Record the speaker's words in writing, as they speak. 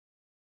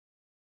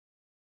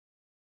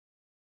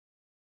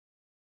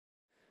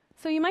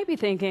So you might be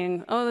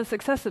thinking, oh, this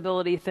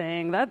accessibility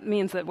thing, that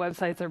means that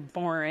websites are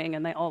boring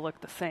and they all look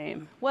the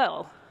same.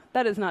 Well,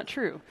 that is not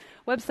true.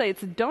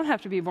 Websites don't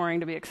have to be boring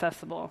to be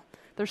accessible.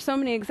 There's so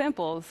many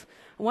examples.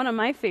 One of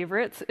my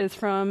favorites is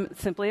from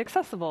Simply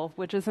Accessible,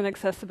 which is an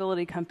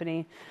accessibility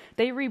company.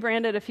 They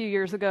rebranded a few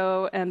years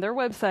ago, and their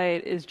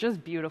website is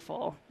just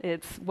beautiful.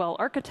 It's well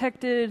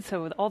architected,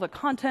 so all the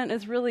content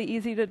is really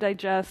easy to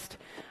digest.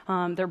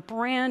 Their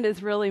brand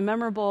is really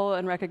memorable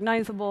and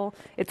recognizable.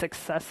 It's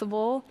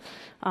accessible.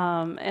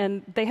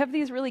 And they have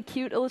these really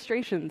cute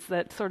illustrations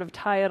that sort of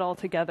tie it all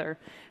together.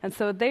 And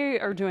so they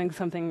are doing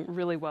something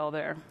really well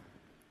there.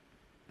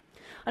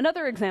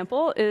 Another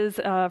example is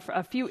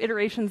a few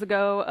iterations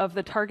ago of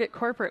the Target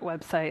corporate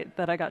website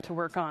that I got to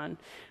work on.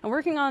 And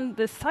working on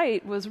this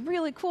site was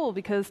really cool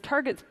because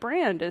Target's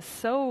brand is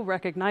so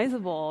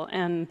recognizable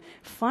and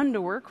fun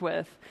to work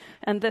with.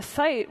 And this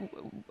site,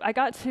 I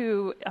got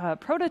to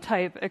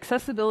prototype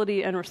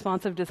accessibility and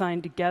responsive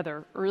design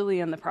together early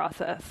in the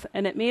process,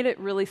 and it made it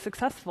really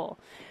successful.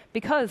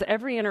 Because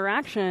every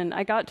interaction,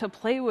 I got to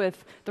play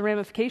with the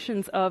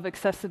ramifications of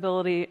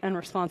accessibility and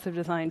responsive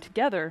design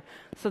together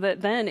so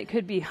that then it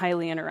could be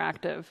highly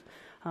interactive.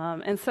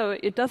 And so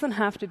it doesn't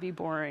have to be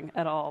boring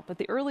at all, but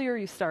the earlier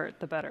you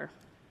start, the better.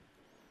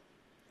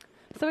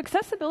 So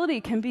accessibility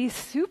can be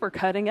super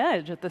cutting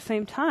edge at the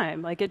same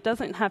time. Like, it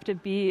doesn't have to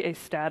be a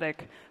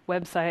static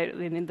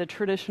website in the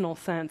traditional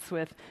sense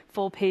with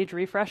full page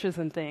refreshes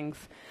and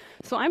things.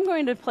 So I'm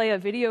going to play a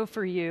video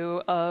for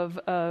you of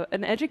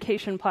an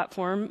education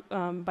platform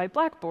by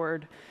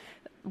Blackboard,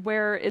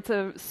 where it's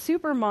a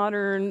super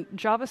modern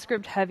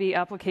JavaScript-heavy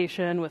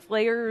application with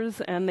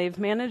layers, and they've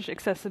managed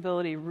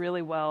accessibility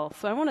really well.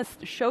 So I want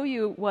to show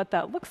you what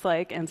that looks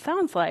like and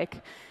sounds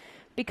like,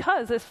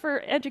 because as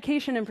for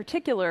education in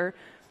particular,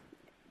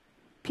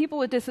 people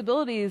with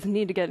disabilities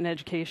need to get an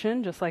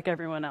education just like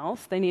everyone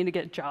else. They need to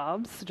get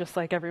jobs just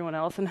like everyone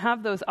else and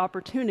have those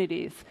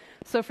opportunities.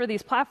 So for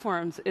these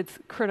platforms, it's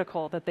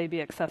critical that they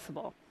be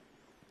accessible.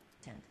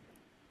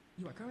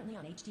 You are currently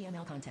on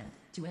HTML content.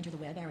 To enter the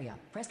web area,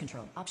 press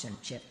Control, Option,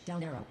 Shift,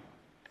 down arrow.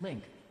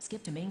 Link,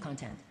 skip to main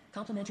content.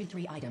 Complimentary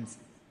 3 items.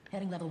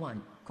 Heading level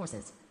 1,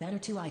 courses, banner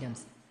 2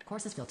 items.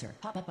 Courses filter,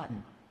 pop-up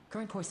button.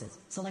 Current courses,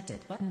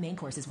 selected, button main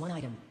courses 1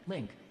 item.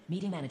 Link,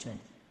 meeting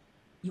management.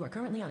 You are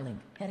currently on a link,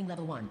 heading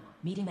level 1,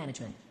 meeting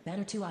management,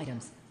 banner 2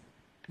 items.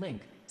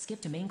 Link,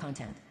 skip to main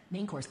content,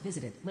 main course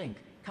visited, link,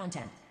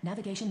 content,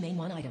 navigation main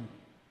 1 item.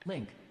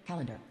 Link,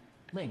 calendar.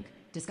 Link,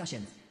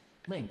 discussions.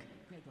 Link,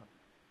 gradebook.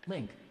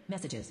 Link,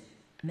 messages.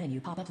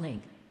 Menu pop-up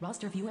link,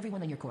 roster view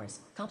everyone in your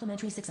course,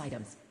 complimentary 6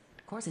 items.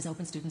 Course is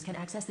open, students can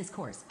access this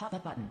course,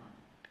 pop-up button.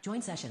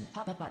 Join session,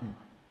 pop-up button.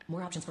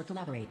 More options for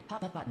collaborate,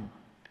 pop-up button.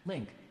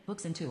 Link,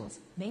 books and tools,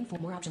 main for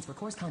more options for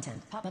course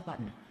content, pop-up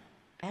button.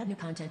 Add new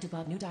content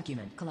above new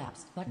document,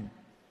 collapse, button.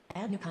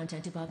 Add new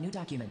content above new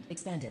document,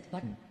 expanded,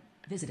 button.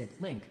 Visited,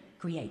 link,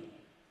 create.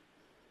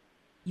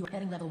 You are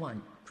heading level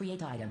 1,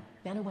 create item,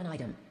 banner 1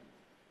 item.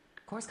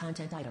 Course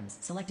content items,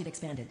 selected,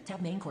 expanded, tab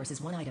main courses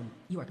 1 item.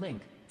 You are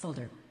link,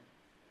 folder.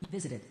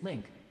 Visited,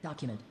 link,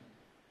 document.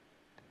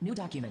 New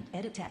document,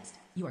 edit text.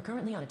 You are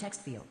currently on a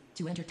text field.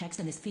 To enter text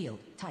in this field,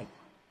 type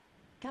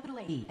capital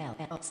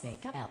A-E-L-F space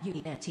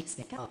L-U-E-N-T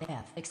space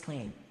F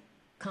exclaim.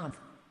 Conf.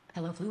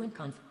 Hello Fluent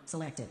Conf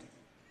selected.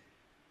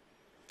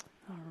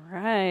 All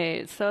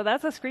right, so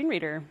that's a screen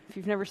reader. If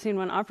you've never seen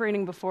one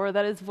operating before,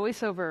 that is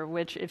VoiceOver,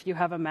 which if you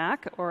have a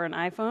Mac or an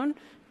iPhone,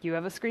 you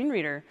have a screen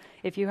reader.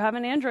 If you have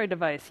an Android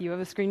device, you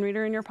have a screen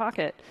reader in your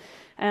pocket.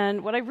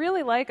 And what I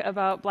really like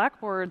about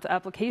Blackboard's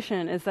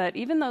application is that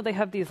even though they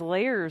have these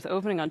layers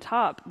opening on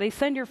top, they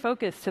send your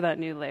focus to that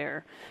new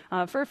layer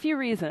for a few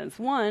reasons.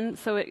 One,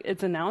 so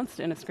it's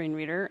announced in a screen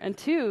reader, and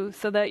 2,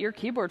 so that your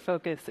keyboard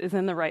focus is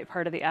in the right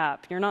part of the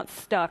app. You're not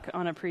stuck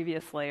on a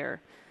previous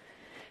layer.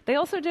 They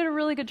also did a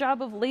really good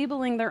job of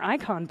labeling their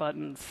icon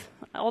buttons.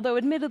 Although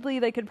admittedly,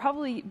 they could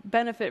probably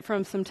benefit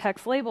from some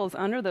text labels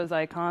under those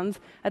icons.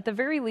 At the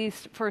very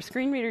least, for a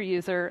screen reader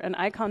user, an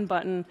icon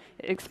button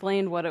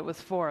explained what it was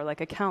for,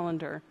 like a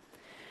calendar.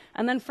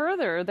 And then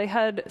further, they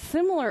had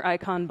similar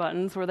icon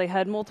buttons where they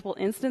had multiple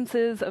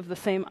instances of the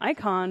same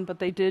icon, but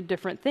they did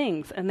different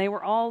things, and they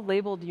were all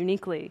labeled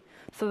uniquely,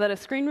 so that a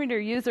screen reader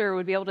user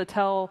would be able to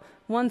tell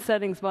one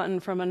settings button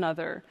from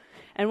another.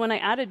 And when I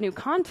added new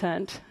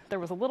content, there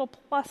was a little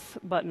plus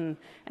button,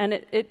 and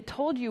it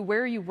told you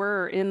where you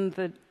were in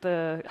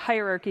the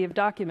hierarchy of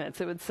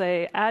documents. It would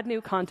say, add new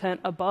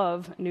content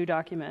above new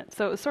document.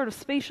 So it was sort of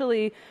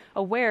spatially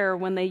aware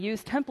when they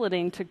used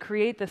templating to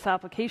create this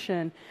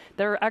application.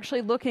 They're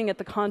actually looking at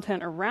the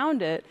content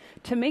around it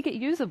to make it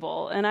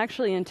usable and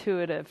actually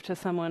intuitive to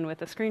someone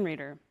with a screen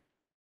reader.